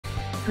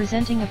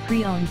Presenting a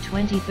pre-owned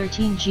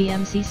 2013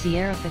 GMC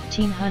Sierra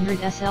 1500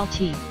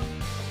 SLT.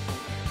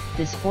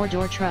 This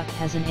four-door truck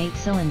has an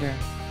 8-cylinder,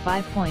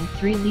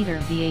 5.3-liter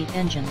V8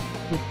 engine,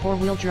 with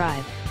 4-wheel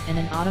drive, and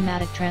an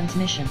automatic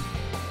transmission.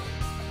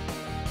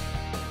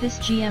 This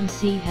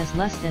GMC has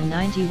less than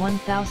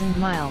 91,000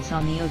 miles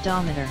on the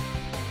odometer.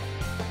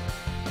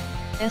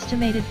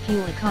 Estimated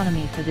fuel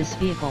economy for this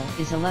vehicle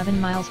is 11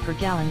 miles per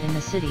gallon in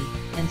the city,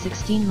 and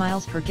 16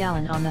 miles per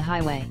gallon on the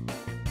highway.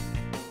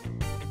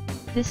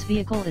 This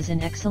vehicle is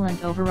in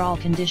excellent overall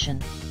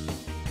condition.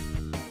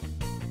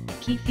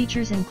 Key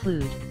features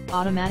include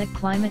automatic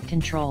climate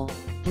control,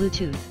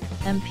 Bluetooth,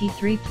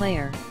 MP3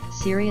 player,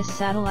 Sirius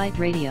satellite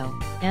radio,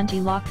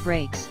 anti-lock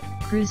brakes,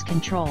 cruise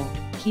control,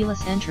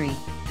 keyless entry,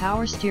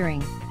 power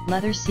steering,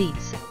 leather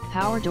seats,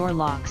 power door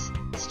locks,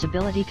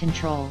 stability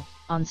control,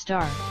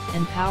 OnStar,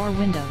 and power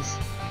windows.